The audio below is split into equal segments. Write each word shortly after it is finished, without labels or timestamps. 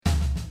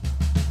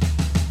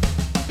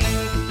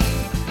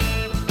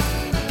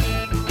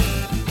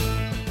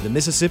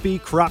Mississippi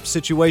Crop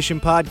Situation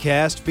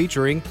Podcast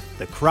featuring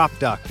the Crop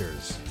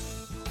Doctors.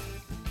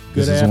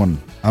 This is one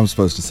I'm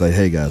supposed to say,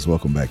 hey guys,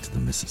 welcome back to the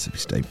Mississippi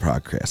State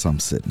Podcast. I'm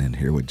sitting in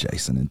here with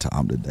Jason and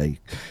Tom today.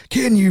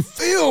 Can you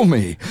feel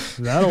me?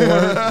 That'll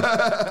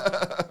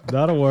work.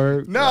 That'll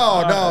work.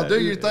 No,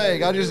 do your thing.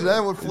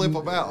 That would flip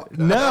them out.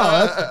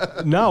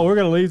 No, we're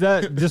going to leave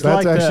that just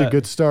like that. That's actually a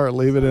good start.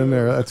 Leave it in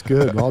there. That's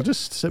good. I'll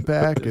just sit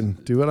back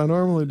and do what I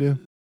normally do.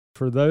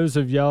 For those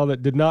of y'all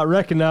that did not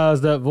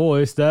recognize that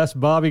voice, that's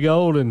Bobby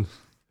Golden.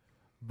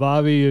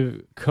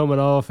 Bobby coming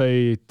off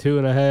a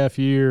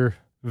 2.5-year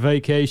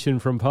vacation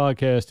from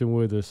podcasting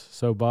with us.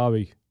 So,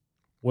 Bobby,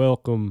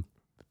 welcome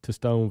to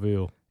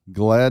Stoneville.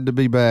 Glad to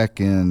be back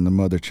in the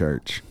Mother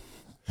Church.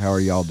 How are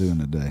y'all doing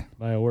today?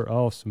 Man, we're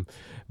awesome.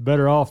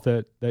 Better off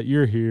that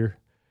you're here.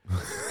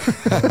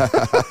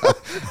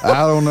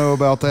 I don't know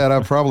about that.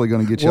 I'm probably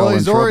going to get y'all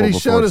in trouble. Well, he's already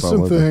showed us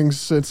some things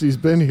since he's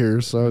been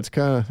here, so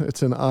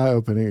it's an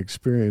eye-opening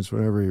experience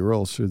whenever he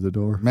rolls through the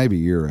door. Maybe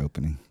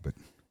ear-opening. But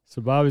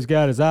So Bobby's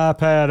got his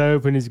iPad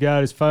open. He's got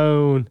his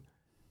phone.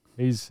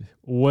 He's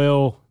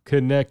well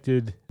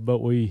connected, but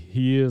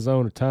he is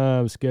on a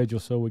time schedule,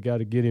 so we got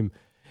to get him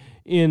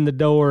in the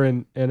door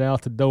and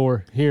out the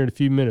door here in a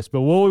few minutes.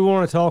 But what we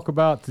want to talk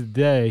about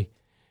today,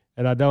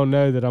 and I don't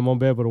know that I'm going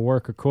to be able to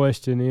work a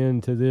question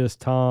into this,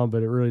 Tom,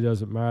 but it really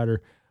doesn't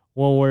matter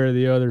one way or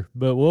the other.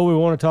 But what we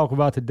want to talk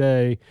about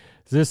today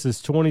is this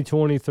is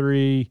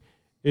 2023.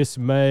 It's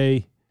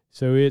May,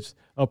 so it's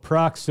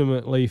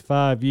approximately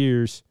 5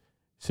 years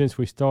since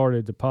we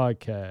started the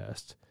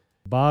podcast.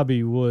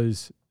 Bobby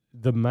was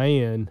the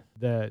man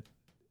that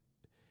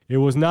it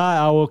was not,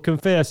 I will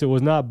confess, it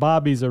was not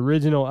Bobby's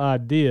original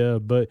idea,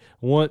 but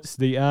once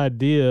the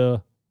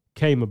idea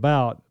came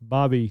about,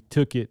 Bobby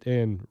took it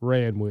and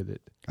ran with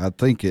it. I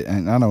think it,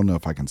 and I don't know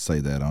if I can say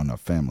that on a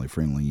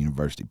family-friendly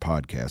university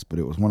podcast, but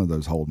it was one of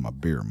those hold my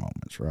beer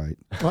moments, right?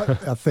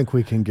 I think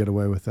we can get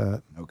away with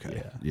that.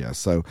 Okay. Yeah.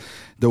 So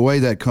the way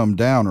that come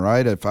down,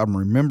 right, if I'm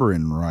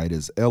remembering right,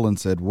 is Ellen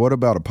said, what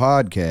about a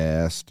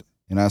podcast?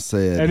 And I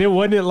said. And it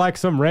wasn't like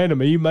some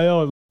random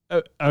email.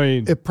 I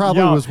mean, it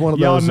probably was one of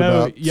those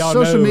about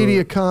social know,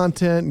 media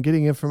content and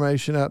getting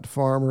information out to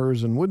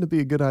farmers. And wouldn't it be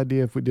a good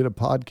idea if we did a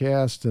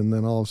podcast? And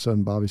then all of a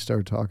sudden, Bobby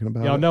started talking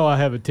about y'all it. know I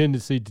have a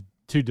tendency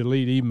to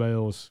delete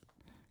emails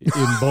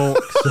in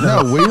bulk. So.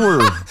 No, we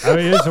were. I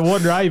mean, it's a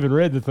wonder I even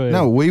read the thing.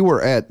 No, we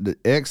were at the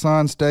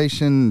Exxon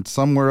station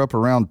somewhere up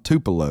around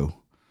Tupelo,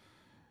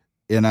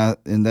 and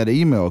that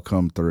email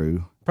come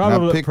through. And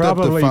I picked up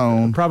the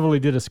phone. Probably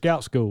did a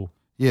scout school.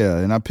 Yeah,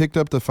 and I picked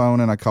up the phone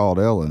and I called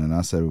Ellen and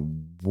I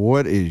said,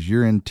 what is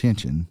your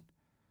intention?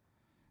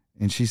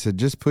 And she said,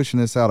 just pushing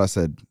this out. I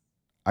said,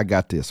 I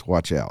got this.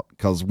 Watch out.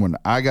 Because when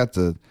I got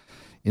in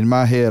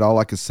my head, all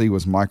I could see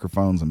was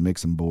microphones and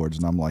mixing boards.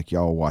 And I'm like,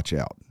 y'all watch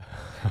out.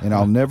 And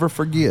I'll never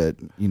forget,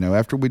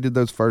 after we did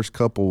those first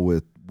couple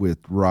with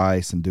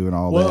Rice and doing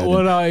all that.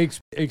 Well, I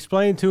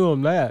explained to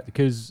them that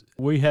because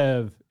we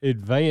have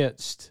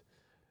advanced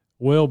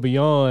well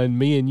beyond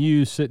me and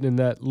you sitting in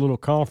that little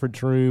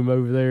conference room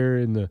over there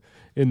in the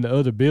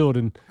other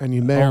building. And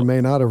you may or may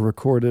not have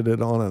recorded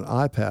it on an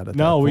iPad at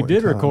No, we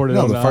did record it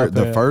on an iPad.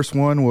 The first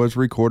one was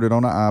recorded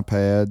on an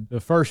iPad. The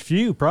first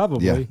few,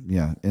 probably.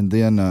 Yeah. And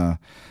then I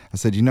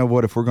said, you know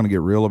what, if we're going to get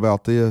real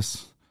about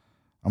this,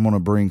 I'm going to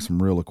bring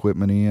some real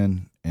equipment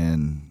in,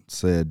 and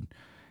said,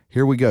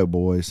 here we go,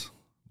 boys.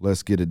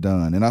 Let's get it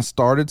done. And I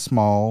started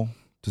small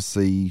to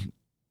see,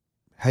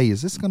 hey,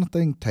 is this going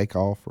to take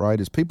off, right?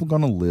 Is people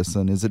going to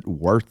listen? Is it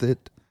worth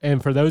it?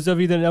 And for those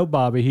of you that know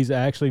Bobby, he's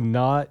actually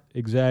not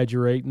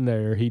exaggerating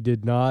there. He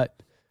did not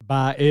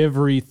buy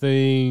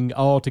everything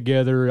all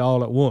together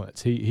all at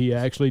once. He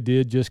actually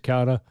did just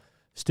kind of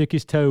stick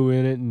his toe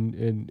in it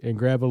and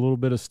grab a little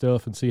bit of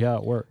stuff and see how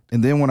it worked.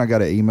 And then when I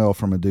got an email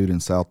from a dude in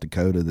South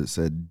Dakota that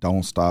said,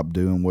 don't stop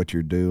doing what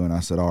you're doing,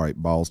 I said, all right,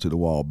 balls to the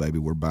wall, baby.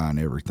 We're buying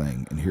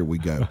everything, and here we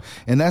go.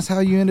 And that's how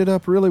you ended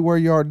up really where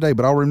you are today.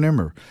 But I'll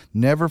remember,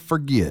 never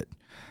forget.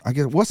 I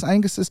guess, what's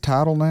Angus's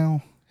title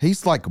now?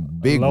 He's like a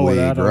big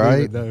wig,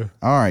 right?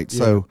 All right,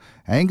 so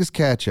Angus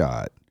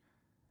Catchot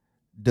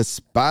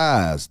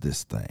despised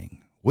this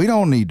thing. We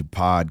don't need the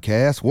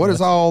podcast. What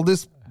is all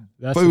this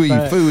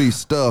fooey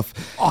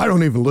stuff? I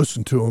don't even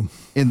listen to him.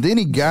 And then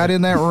he got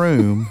in that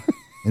room,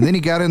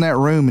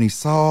 and he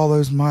saw all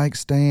those mic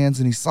stands,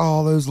 and he saw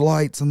all those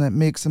lights on that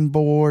mixing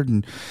board,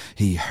 and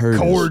he heard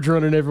cords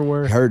running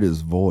everywhere. He heard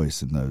his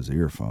voice in those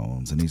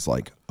earphones, and he's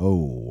like,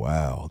 oh,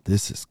 wow,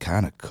 this is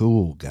kind of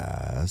cool,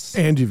 guys.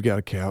 And you've got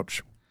a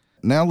couch.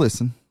 Now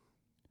listen,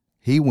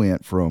 he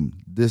went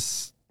from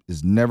this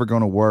is never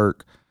going to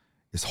work,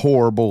 it's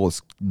horrible,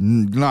 it's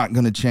not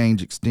going to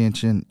change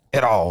extension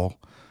at all,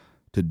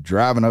 to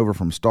driving over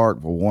from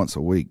Starkville once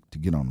a week to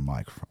get on the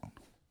microphone.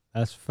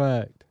 That's a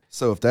fact.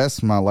 So if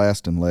that's my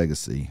lasting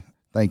legacy,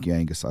 thank you,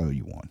 Angus. I owe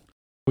you one.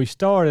 We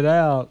started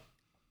out,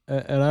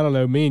 and I don't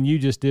know, me and you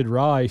just did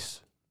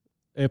Rice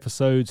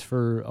episodes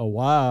for a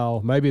while,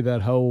 maybe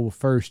that whole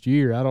first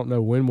year. I don't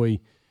know when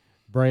we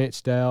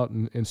branched out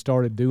and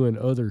started doing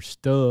other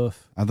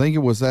stuff. I think it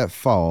was that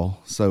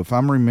fall. So if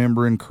I'm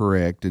remembering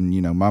correct, and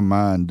my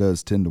mind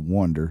does tend to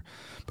wander,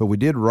 but we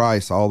did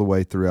rice all the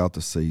way throughout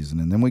the season,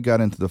 and then we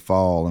got into the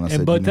fall, and I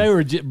said,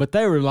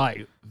 they were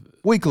like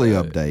weekly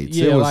updates.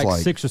 Yeah, it was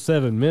like 6 or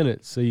 7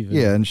 minutes even.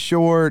 Yeah, in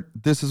short,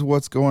 this is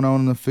what's going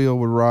on in the field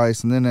with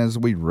rice, and then as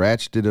we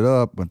ratcheted it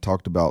up and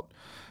talked about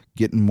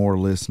getting more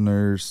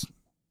listeners,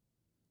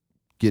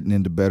 getting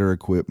into better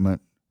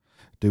equipment,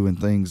 doing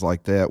things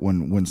like that.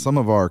 When some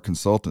of our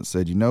consultants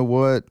said, you know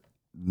what,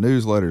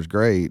 newsletter's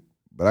great,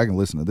 but I can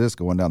listen to this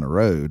going down the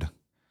road,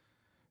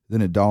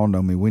 then it dawned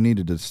on me we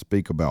needed to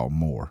speak about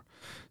more.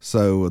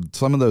 So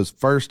some of those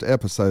first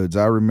episodes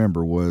I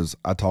remember was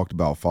I talked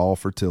about fall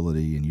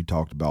fertility and you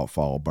talked about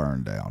fall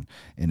burn down.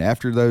 And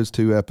after those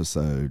 2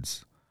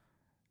 episodes,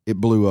 it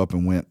blew up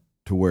and went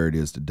to where it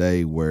is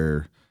today,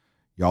 where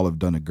y'all have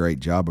done a great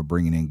job of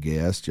bringing in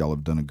guests. Y'all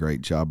have done a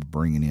great job of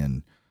bringing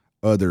in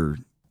other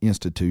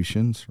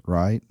institutions,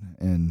 right?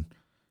 And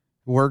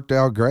it worked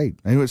out great.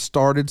 And it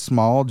started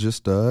small,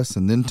 just us,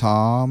 and then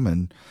Tom,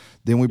 and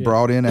then we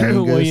brought in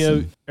Angus.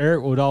 Well,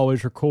 Eric would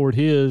always record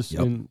his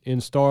in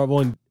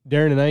Stoneville, and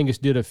Darren and Angus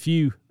did a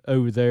few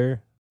over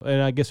there.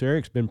 And I guess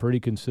Eric's been pretty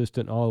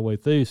consistent all the way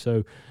through. So,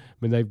 I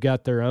mean, they've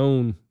got their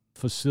own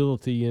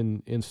facility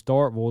in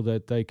Stoneville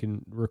that they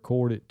can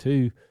record it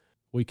too.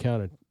 We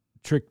kind of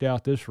tricked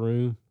out this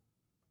room.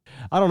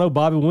 I don't know,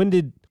 Bobby, when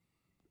did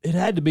it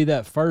had to be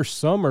that first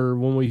summer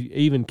when we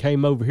even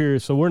came over here.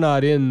 So we're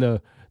not in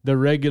the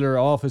regular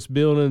office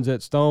buildings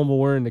at Stoneville.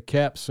 We're in the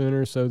CAP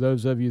Center. So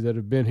those of you that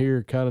have been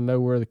here kind of know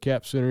where the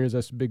CAP Center is.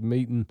 That's a big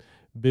meeting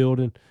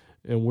building.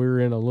 And we're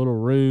in a little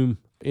room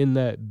in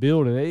that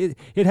building.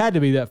 It had to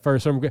be that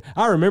first summer.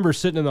 I remember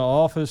sitting in the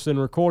office and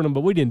recording,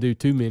 but we didn't do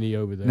too many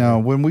over there. No,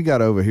 when we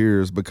got over here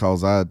is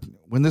because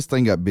when this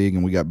thing got big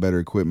and we got better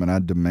equipment, I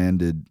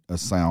demanded a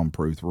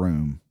soundproof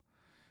room.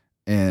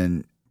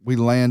 And we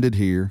landed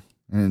here.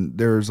 And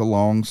there's a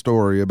long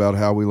story about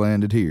how we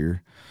landed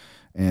here.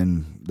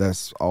 And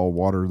that's all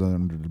water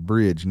under the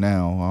bridge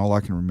now. All I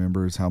can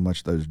remember is how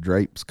much those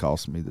drapes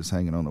cost me that's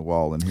hanging on the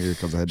wall in here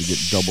because I had to get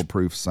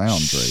double-proof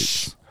sound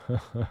drapes.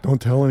 Don't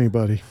tell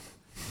anybody.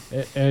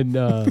 And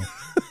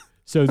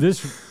so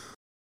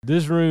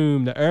this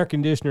room, the air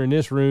conditioner in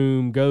this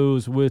room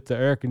goes with the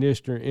air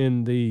conditioner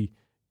in the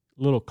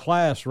little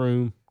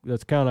classroom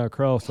that's kind of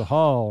across the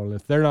hall. And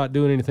if they're not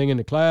doing anything in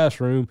the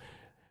classroom,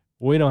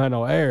 we don't have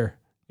no air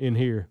in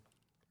here.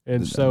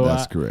 And so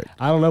that's correct.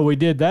 I don't know. We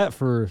did that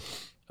for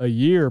a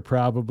year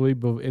probably,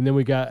 and then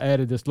we got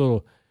added this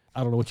little,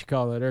 I don't know what you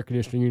call that air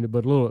conditioning unit,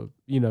 but a little,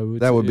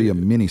 that would be a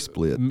mini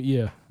split.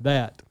 Yeah,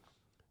 that.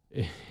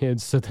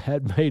 And so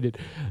that made it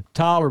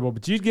tolerable.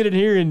 But you get in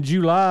here in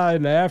July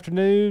in the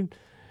afternoon,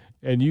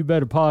 and you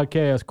better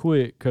podcast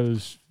quick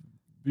because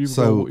you're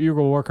going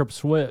to work up a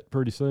sweat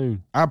pretty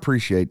soon. I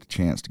appreciate the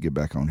chance to get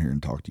back on here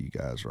and talk to you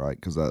guys, right?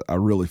 Because I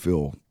really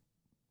feel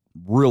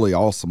really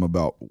awesome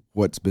about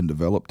what's been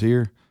developed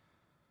here.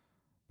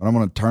 But I'm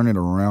going to turn it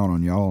around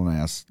on y'all and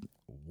ask,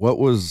 what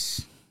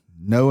was,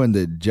 knowing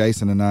that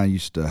Jason and I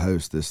used to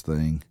host this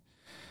thing,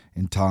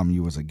 and Tom,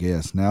 you was a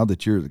guest, now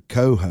that you're the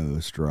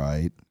co-host,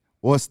 right?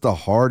 What's the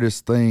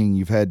hardest thing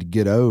you've had to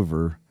get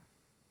over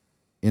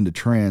into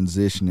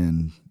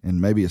transitioning? And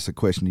maybe it's a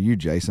question to you,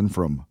 Jason,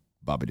 from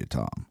Bobby to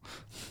Tom.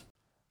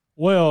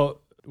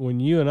 Well, when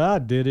you and I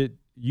did it,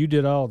 you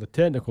did all the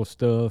technical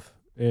stuff,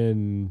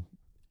 and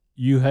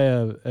you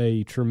have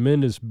a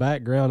tremendous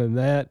background in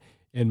that,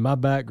 and my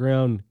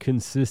background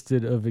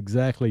consisted of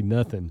exactly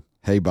nothing.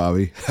 Hey,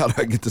 Bobby, how do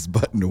I get this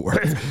button to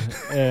work?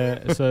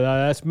 So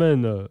that's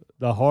been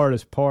the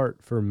hardest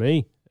part for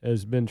me,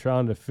 has been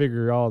trying to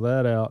figure all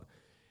that out.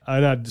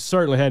 And I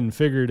certainly hadn't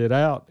figured it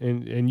out,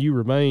 and you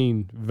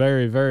remain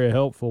very, very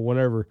helpful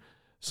whenever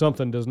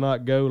something does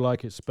not go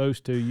like it's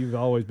supposed to. You've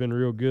always been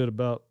real good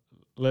about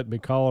letting me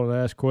call and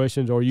ask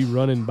questions, or you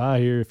running by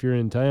here if you're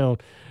in town,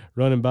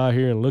 running by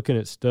here and looking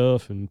at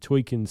stuff and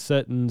tweaking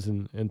settings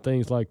and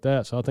things like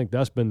that. So I think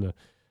that's been the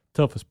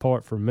toughest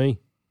part for me.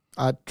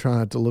 I try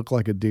not to look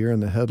like a deer in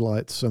the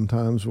headlights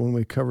sometimes when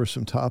we cover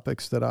some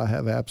topics that I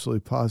have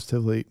absolutely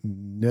positively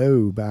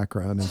no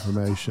background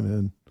information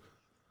in.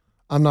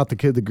 I'm not the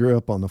kid that grew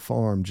up on the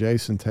farm.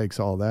 Jason takes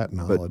all that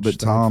knowledge. But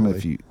Tom,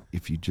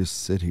 if you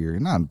just sit here,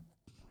 and I'm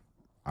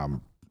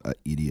an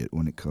idiot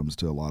when it comes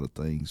to a lot of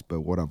things,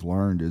 but what I've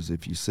learned is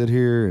if you sit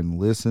here and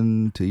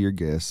listen to your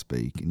guests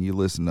speak and you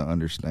listen to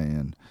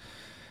understand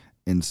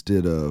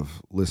instead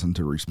of listen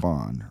to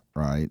respond,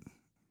 right,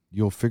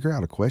 you'll figure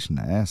out a question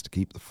to ask to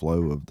keep the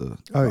flow of the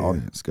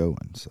audience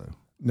going. So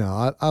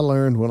no, I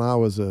learned when I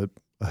was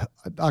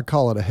I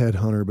call it a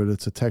headhunter, but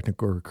it's a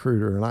technical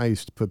recruiter, and I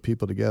used to put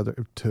people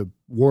together to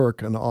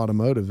work in the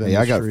automotive industry. Hey,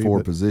 I got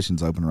 4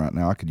 positions open right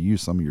now. I could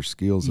use some of your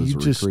skills as a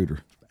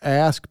recruiter.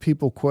 Ask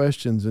people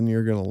questions, and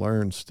you're going to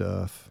learn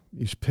stuff.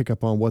 You should pick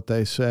up on what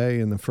they say,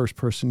 and the first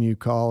person you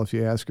call, if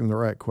you ask them the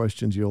right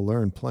questions, you'll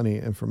learn plenty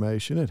of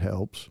information. It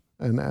helps,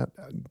 and that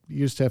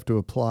you just have to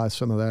apply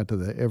some of that to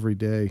the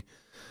everyday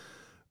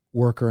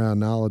workaround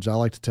knowledge. I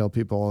like to tell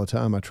people all the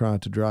time, I try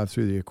not to drive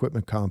through the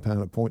equipment compound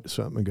and point to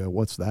something and go,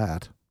 what's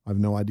that? I have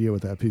no idea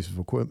what that piece of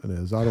equipment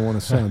is. I don't want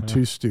to sound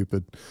too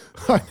stupid.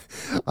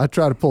 I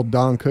try to pull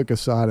Don Cook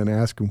aside and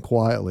ask him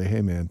quietly,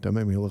 hey, man, don't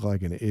make me look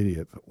like an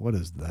idiot, but what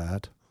is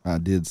that? I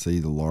did see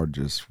the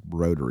largest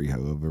rotary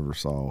hoe I've ever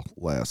saw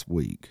last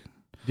week.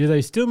 Do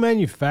they still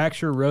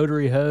manufacture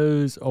rotary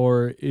hose,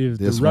 or is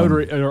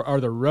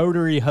are the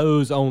rotary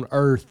hose on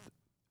Earth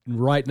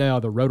right now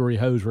the rotary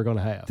hose we're going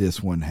to have?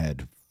 This one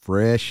had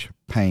fresh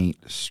paint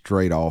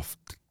straight off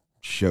the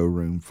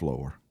showroom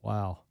floor.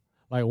 Wow.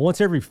 Like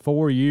once every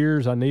 4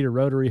 years, I need a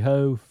rotary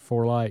hoe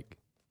for like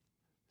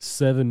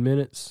 7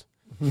 minutes.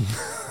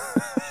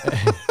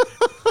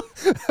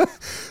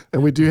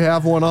 And we do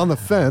have one on the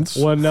fence.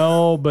 Well,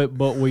 no, but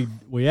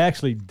we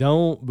actually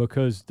don't,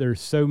 because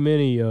there's so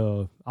many,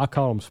 I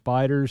call them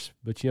spiders,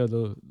 but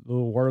the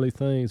little whirly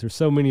things. There's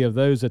so many of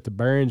those that the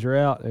bearings are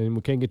out, and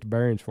we can't get the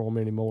bearings for them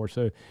anymore.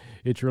 So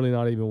it's really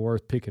not even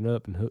worth picking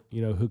up and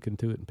hooking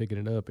to it and picking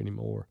it up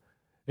anymore.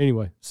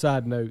 Anyway,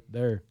 side note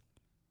there.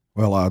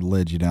 Well, I'd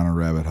led you down a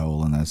rabbit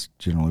hole, and that's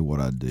generally what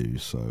I do.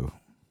 So,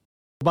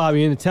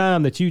 Bobby, in the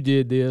time that you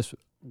did this,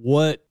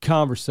 what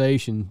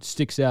conversation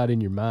sticks out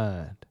in your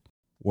mind?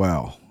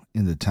 Wow.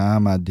 In the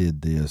time I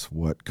did this,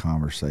 what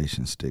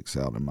conversation sticks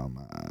out in my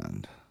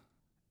mind?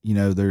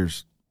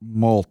 There's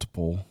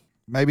multiple.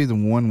 Maybe the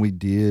one we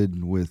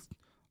did with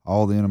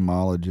all the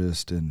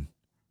entomologists, and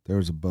there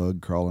was a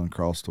bug crawling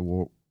across the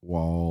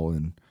wall.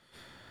 And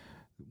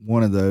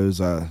one of those,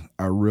 I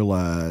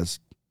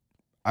realized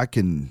I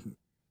can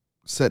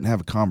sit and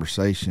have a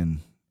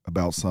conversation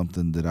about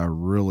something that I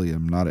really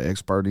am not an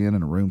expert in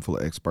a room full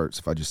of experts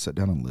if I just sit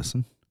down and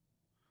listen.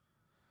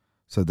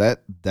 So that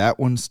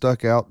one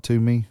stuck out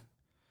to me.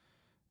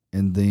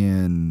 And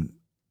then,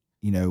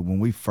 when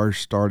we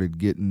first started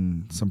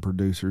getting some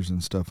producers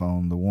and stuff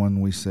on, the one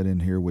we sat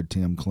in here with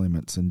Tim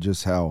Clements, and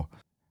just how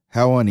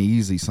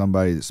uneasy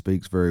somebody that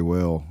speaks very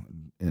well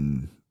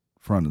in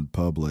front of the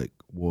public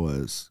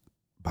was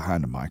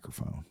behind a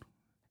microphone.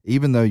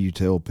 Even though you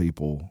tell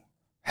people,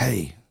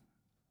 hey,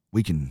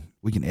 we can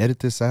edit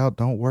this out.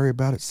 Don't worry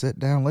about it. Sit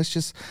down. Let's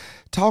just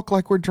talk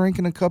like we're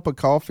drinking a cup of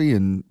coffee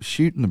and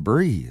shooting the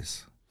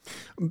breeze.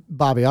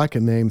 Bobby, I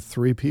can name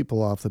 3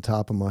 people off the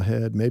top of my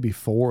head, maybe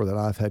 4 that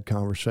I've had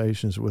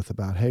conversations with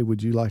about, hey,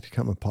 would you like to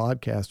come and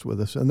podcast with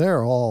us? And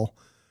they're all,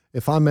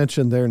 if I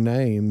mention their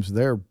names,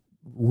 they're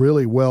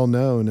really well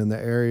known in the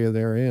area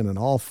they're in. And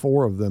all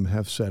 4 of them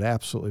have said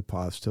absolutely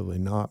positively,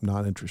 not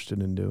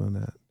interested in doing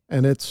that.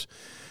 And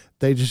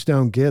they just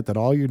don't get that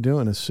all you're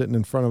doing is sitting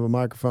in front of a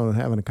microphone and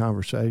having a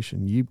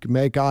conversation. You can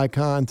make eye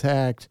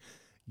contact.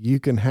 You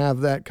can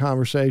have that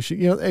conversation.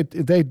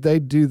 They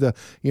do the,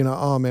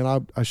 oh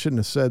man, I shouldn't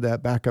have said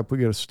that. Back up. We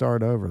got to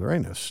start over. There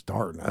ain't no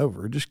starting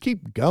over. Just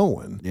keep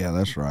going. Yeah,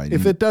 that's right.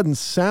 If it doesn't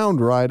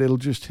sound right, it'll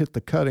just hit the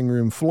cutting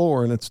room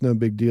floor, and it's no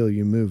big deal.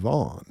 You move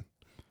on.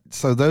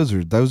 So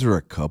those are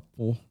a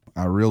couple.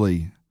 I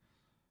really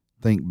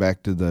think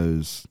back to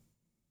those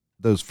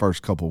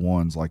first couple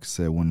ones, like I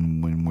said,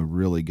 when we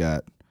really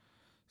got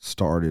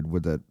started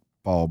with that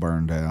fall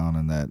burn down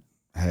and that,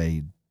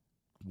 hey,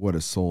 what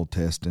does soil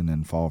testing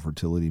and fall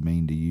fertility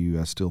mean to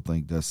you? I still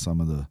think that's some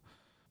of the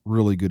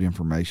really good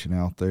information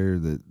out there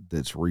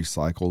that's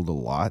recycled a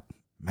lot.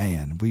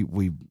 Man,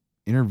 we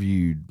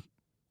interviewed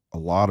a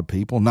lot of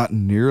people, not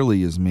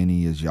nearly as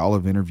many as y'all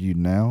have interviewed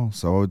now.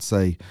 So I would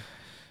say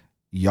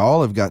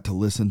y'all have got to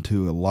listen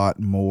to a lot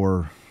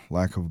more,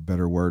 lack of a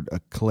better word,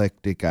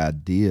 eclectic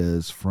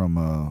ideas from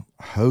a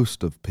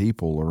host of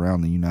people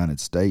around the United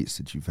States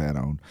that you've had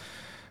on.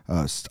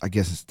 I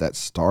guess that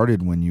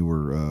started when you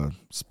were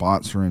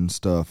sponsoring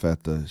stuff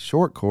at the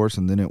short course,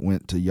 and then it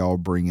went to y'all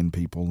bringing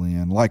people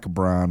in, like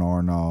Brian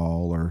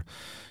Arnall, or,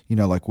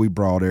 like we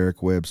brought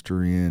Eric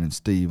Webster in and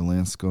Steve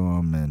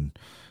Linscomb and,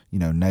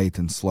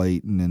 Nathan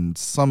Slayton, and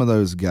some of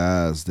those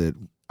guys that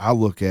I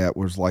look at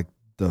was like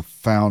the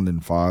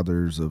founding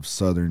fathers of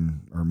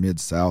Southern or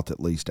Mid-South, at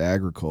least,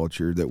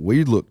 agriculture that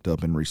we looked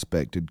up and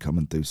respected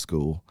coming through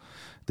school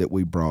that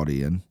we brought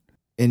in.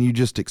 And you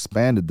just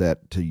expanded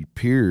that to your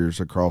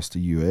peers across the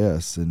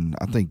U.S. And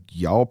I think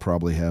y'all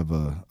probably have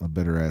a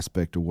better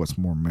aspect of what's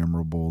more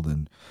memorable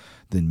than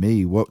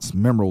me. What's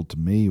memorable to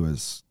me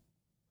was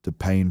the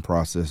pain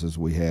processes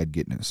we had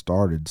getting it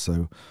started.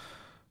 So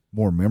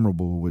more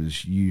memorable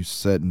was you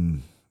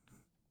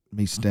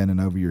me standing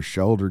over your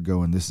shoulder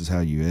going, this is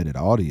how you edit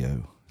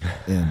audio.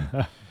 And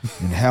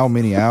how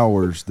many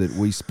hours that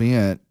we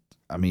spent.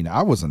 I mean,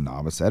 I was a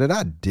novice at it.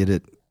 I did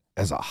it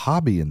as a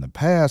hobby in the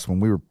past when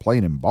we were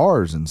playing in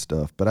bars and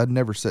stuff, but I'd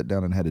never sat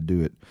down and had to do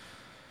it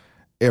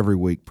every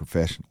week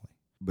professionally.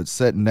 But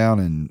sitting down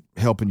and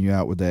helping you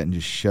out with that and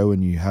just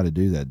showing you how to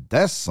do that,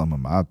 that's some of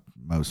my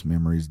most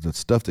memories, the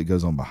stuff that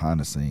goes on behind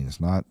the scenes,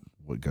 not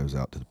what goes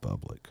out to the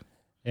public.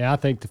 Yeah, I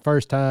think the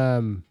first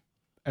time,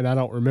 and I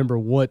don't remember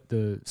what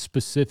the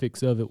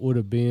specifics of it would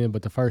have been,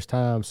 but the first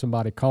time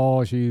somebody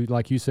calls you,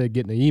 like you said,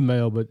 getting an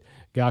email, but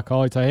guy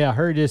calls you, say, hey, I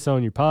heard this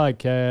on your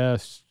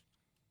podcast.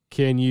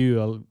 Can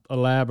you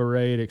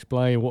elaborate,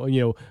 explain,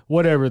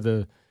 whatever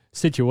the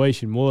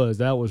situation was.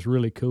 That was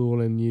really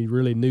cool, and you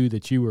really knew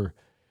that you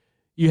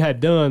had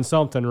done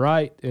something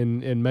right,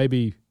 and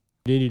maybe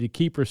needed to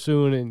keep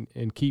pursuing it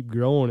and keep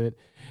growing it.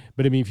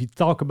 But I mean, if you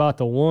talk about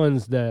the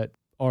ones that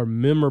are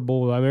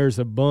memorable, I mean, there's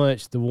a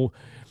bunch.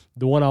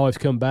 The one I always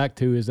come back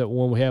to is that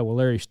one we had with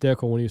Larry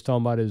Steckel when he was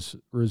talking about his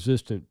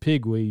resistant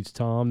pigweeds,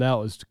 Tom. That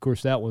was, of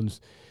course, that one's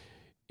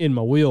in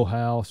my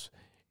wheelhouse.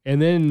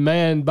 And then,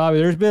 man, Bobby,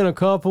 there's been a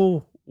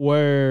couple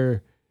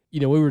where,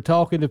 we were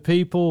talking to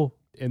people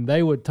and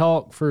they would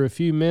talk for a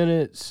few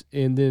minutes,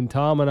 and then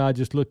Tom and I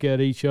just look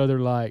at each other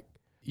like,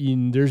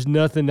 there's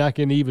nothing I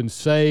can even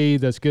say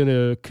that's going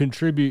to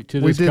contribute to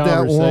this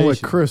conversation. We did that one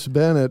with Chris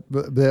Bennett,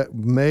 but that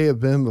may have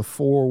been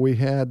before we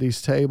had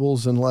these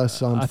tables,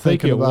 unless I'm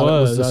thinking about it.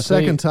 It was the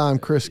second time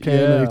Chris came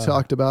and he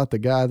talked about the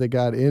guy that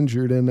got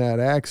injured in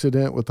that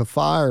accident with the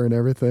fire and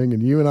everything,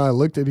 and you and I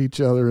looked at each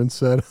other and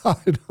said, I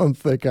don't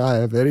think I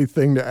have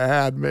anything to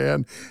add,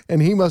 man.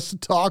 And he must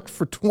have talked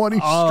for 20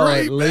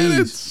 straight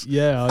minutes.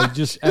 Yeah, it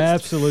just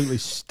absolutely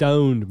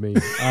stoned me.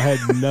 I had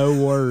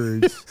no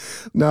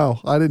words. No,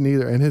 I didn't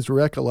either. And his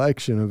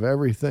recollection of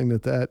everything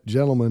that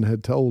gentleman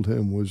had told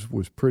him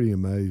was pretty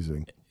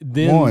amazing.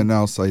 One,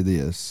 I'll say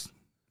this.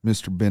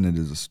 Mr. Bennett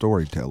is a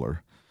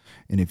storyteller.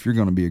 And if you're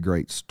going to be a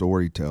great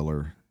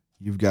storyteller,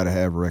 you've got to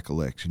have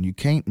recollection. You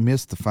can't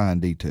miss the fine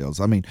details.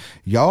 I mean,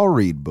 y'all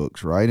read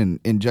books, right?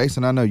 And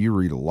Jason, I know you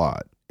read a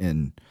lot.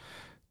 And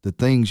the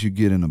things you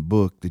get in a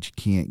book that you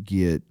can't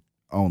get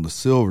on the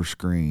silver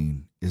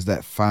screen is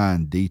that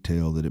fine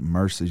detail that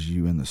immerses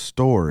you in the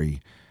story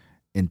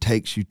and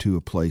takes you to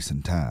a place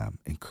and time.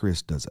 And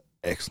Chris does an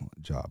excellent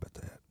job at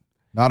that.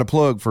 Not a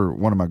plug for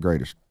one of my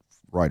greatest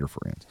writer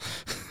friends.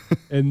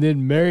 And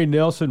then Mary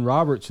Nelson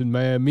Robertson,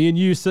 man. Me and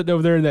you sitting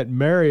over there in that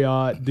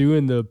Marriott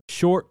doing the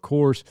short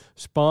course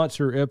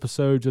sponsor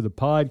episodes of the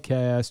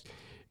podcast.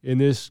 And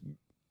this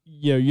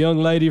young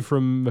lady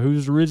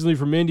who's originally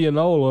from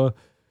Indianola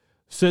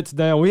sits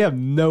down. We have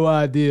no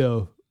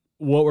idea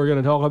what we're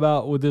going to talk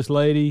about with this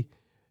lady.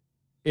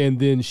 And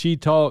then she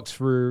talks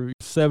for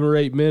 7 or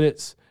 8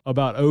 minutes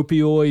about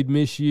opioid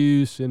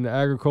misuse in the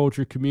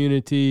agriculture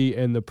community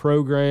and the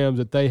programs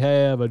that they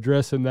have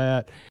addressing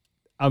that.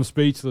 I'm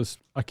speechless.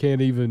 I can't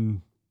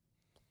even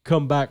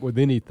come back with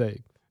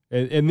anything.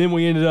 And then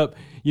we ended up,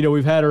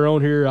 we've had her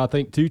on here, I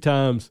think, 2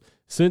 times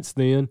since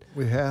then.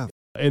 We have.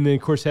 And then,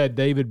 of course, had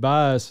David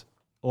Bias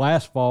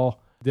last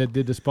fall that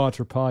did the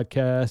sponsor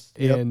podcast.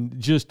 Yep. And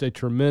just a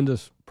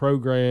tremendous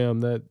program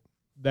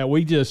that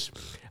we just,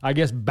 I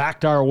guess,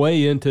 backed our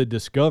way into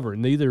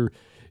discovering.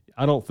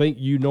 I don't think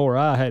you nor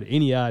I had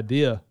any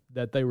idea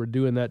that they were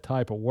doing that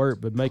type of work,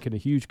 but making a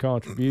huge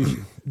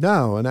contribution.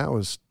 No, and that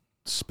was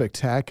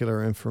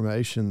spectacular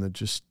information that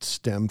just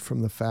stemmed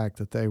from the fact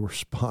that they were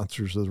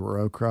sponsors of the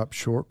Row Crop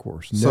Short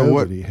Course. So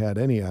nobody had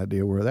any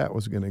idea where that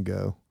was going to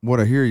go. What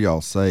I hear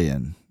y'all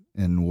saying,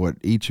 and what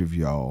each of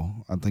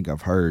y'all, I think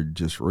I've heard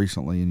just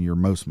recently in your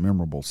most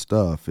memorable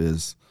stuff,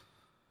 is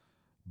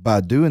by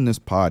doing this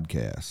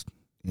podcast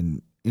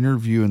and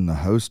interviewing the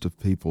host of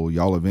people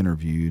y'all have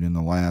interviewed in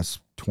the last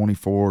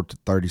 24 to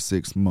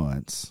 36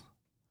 months,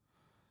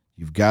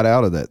 you've got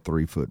out of that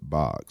 3-foot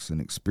box and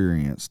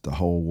experienced the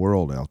whole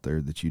world out there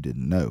that you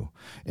didn't know.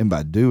 And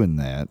by doing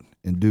that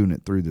and doing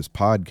it through this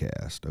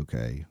podcast,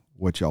 okay,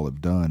 what y'all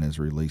have done is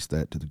release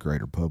that to the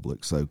greater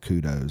public. So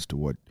kudos to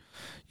what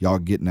y'all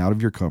getting out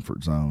of your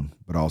comfort zone,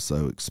 but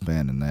also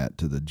expanding that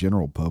to the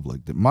general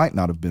public that might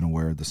not have been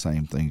aware of the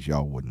same things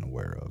y'all wasn't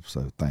aware of.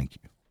 So thank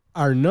you.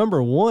 Our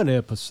number 1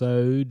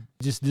 episode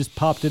just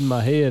popped in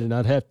my head, and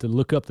I'd have to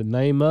look up the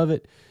name of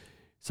it.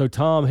 So,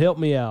 Tom, help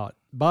me out.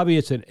 Bobby,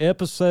 it's an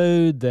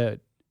episode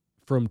that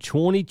from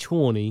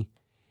 2020,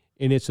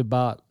 and it's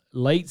about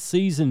late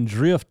season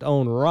drift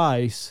on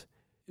rice,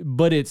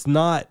 but it's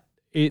not.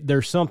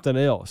 There's something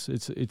else.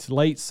 It's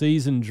late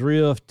season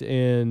drift,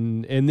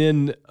 and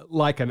then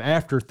like an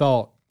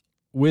afterthought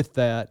with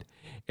that.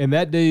 And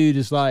that dude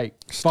is like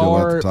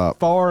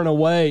far and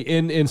away,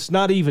 and it's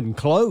not even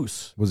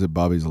close. Was it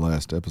Bobby's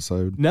last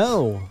episode?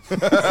 No.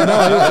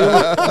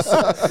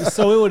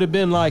 So it would have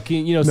been like,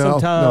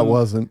 sometime no, it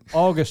wasn't.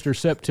 August or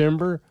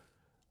September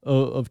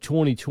of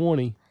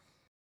 2020.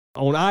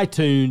 On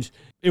iTunes,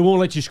 it won't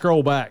let you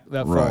scroll back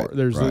that far.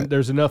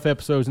 There's enough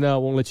episodes now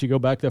it won't let you go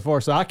back that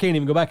far. So I can't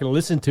even go back and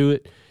listen to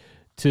it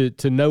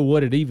to know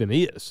what it even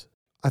is.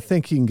 I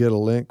think you can get a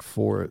link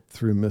for it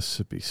through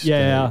Mississippi State.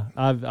 Yeah,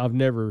 I've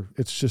never.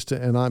 It's just,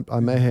 and I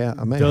may have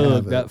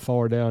dug that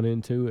far down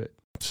into it.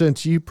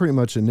 Since you pretty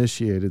much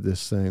initiated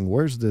this thing,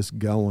 where's this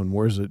going?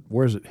 Where's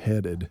it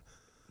headed?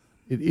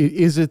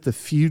 Is it the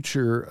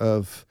future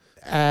of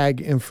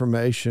ag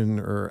information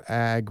or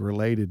ag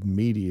related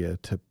media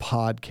to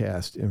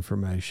podcast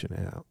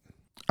information out?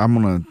 I'm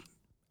gonna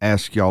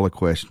ask y'all a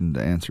question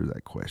to answer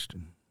that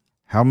question.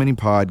 How many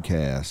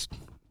podcasts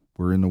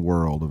were in the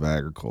world of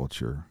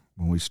agriculture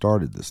when we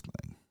started this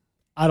thing?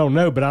 I don't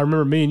know, but I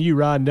remember me and you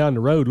riding down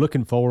the road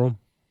looking for them.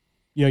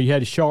 You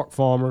had a shark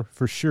farmer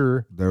for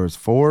sure. There was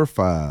 4 or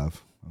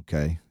 5,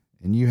 okay,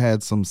 and you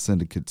had some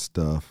syndicate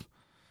stuff.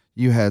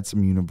 You had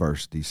some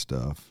university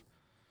stuff.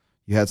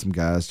 you had some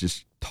guys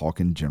just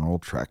talking general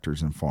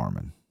tractors and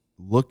farming.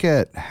 Look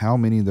at how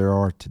many there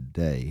are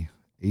today,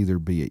 either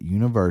be it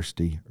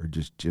university or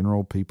just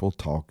general people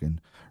talking,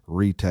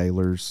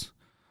 retailers.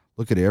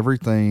 Look at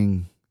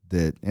everything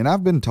that, and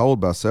I've been told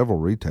by several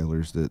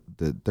retailers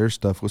that their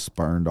stuff was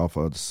spurned off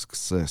of the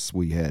success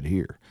we had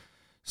here.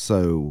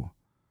 So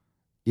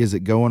is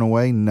it going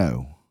away?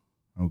 No.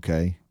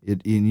 Okay.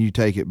 And you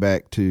take it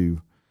back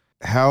to,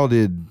 how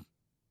did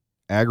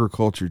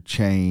agriculture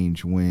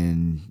change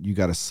when you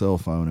got a cell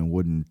phone and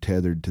wasn't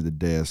tethered to the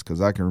desk?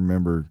 Because I can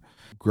remember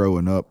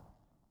growing up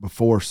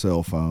before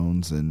cell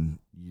phones and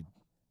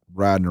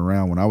riding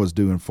around when I was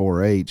doing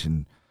 4-H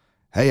and,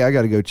 hey, I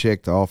got to go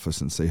check the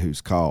office and see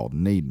who's called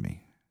and need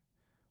me.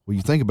 Well,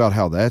 you think about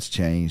how that's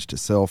changed to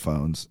cell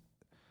phones.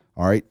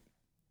 All right.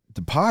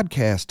 The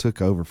podcast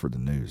took over for the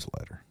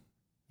newsletter.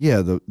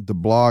 Yeah, the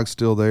blog's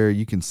still there.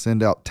 You can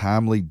send out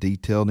timely,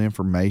 detailed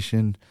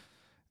information.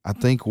 I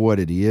think what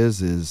it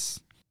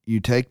is you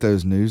take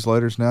those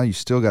newsletters now, you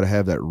still got to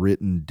have that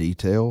written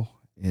detail,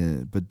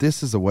 but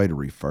this is a way to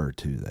refer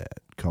to that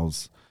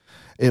because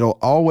it'll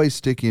always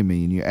stick in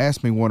me. And you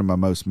asked me, one of my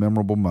most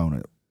memorable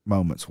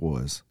moments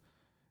was,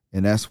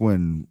 and that's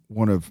when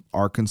one of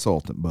our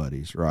consultant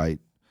buddies, right,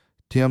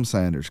 Tim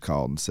Sanders,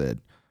 called and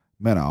said,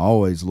 man, I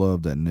always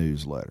loved that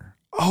newsletter.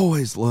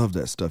 Always loved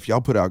that stuff.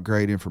 Y'all put out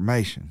great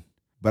information,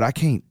 but I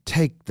can't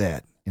take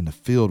that in the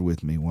field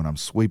with me when I'm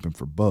sweeping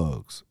for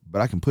bugs. But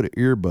I can put an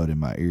earbud in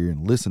my ear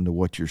and listen to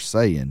what you're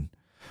saying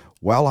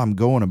while I'm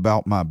going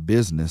about my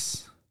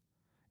business,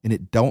 and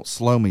it don't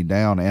slow me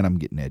down, and I'm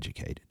getting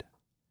educated.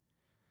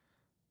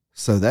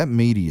 So that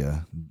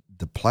media,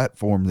 the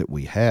platform that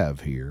we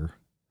have here,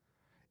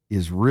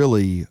 is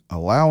really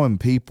allowing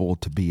people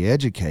to be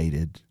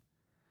educated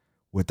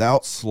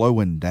without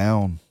slowing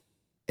down.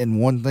 And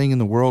one thing in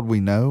the world we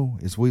know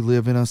is we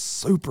live in a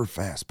super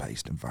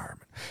fast-paced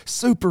environment.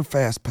 Super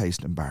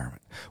fast-paced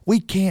environment.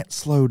 We can't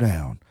slow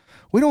down.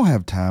 We don't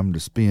have time to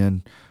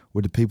spend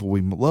with the people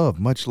we love,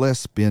 much less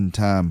spend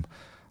time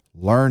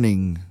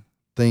learning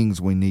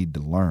things we need to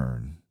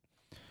learn.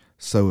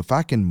 So if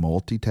I can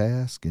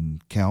multitask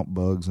and count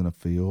bugs in a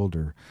field,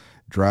 or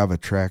drive a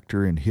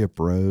tractor in hip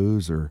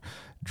rows, or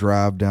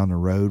drive down the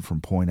road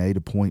from point A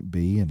to point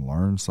B and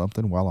learn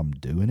something while I'm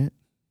doing it,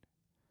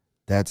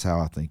 that's how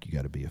I think you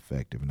got to be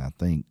effective. And I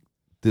think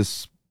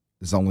this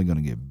is only going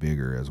to get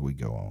bigger as we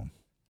go on.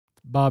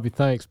 Bobby,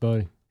 thanks,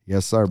 buddy.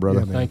 Yes, sir, brother.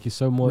 Yeah, man. Thank you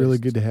so much. Really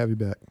good to have you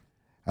back.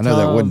 I know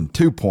that wasn't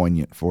too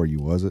poignant for you,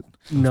 was it?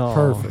 No.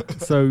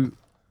 Perfect. So,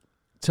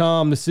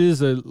 Tom, this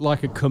is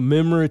like a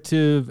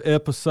commemorative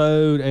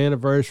episode,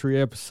 anniversary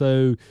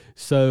episode.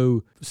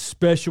 So,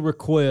 special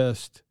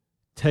request,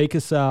 take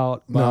us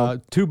out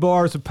by 2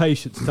 bars of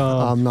patience,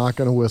 Tom. I'm not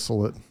going to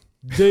whistle it.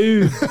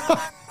 Dude.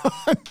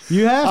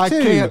 You have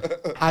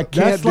to. I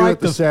can't do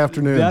it this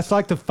afternoon. That's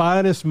like the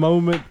finest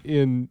moment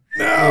in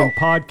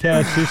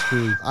podcast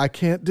history. I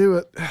can't do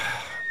it.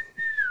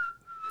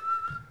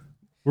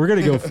 We're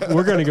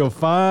gonna go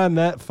find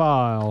that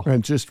file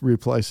And just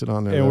replace it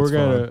on there. and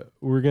That's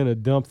we're gonna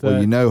dump that.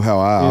 Well, you know how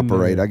I in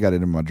operate. there. I got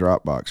it in my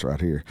Dropbox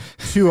right here.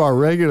 fine. To our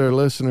regular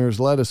listeners,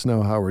 let us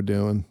know how we're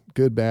doing.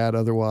 Good, bad,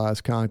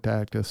 otherwise,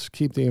 contact us.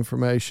 Keep the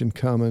information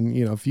coming.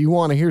 You know, if you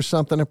want to hear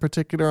something in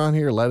particular on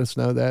here, let us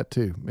know that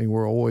too. I mean,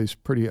 we're always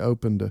pretty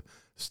open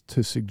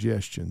to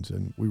suggestions,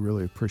 and we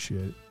really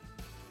appreciate it.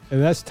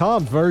 And that's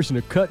Tom's version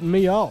of cutting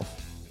me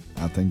off.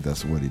 I think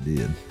that's what he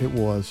did. It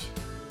was.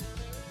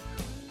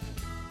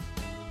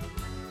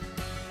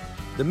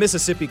 The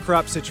Mississippi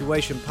Crop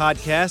Situation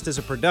Podcast is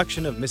a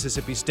production of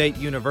Mississippi State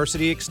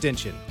University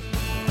Extension.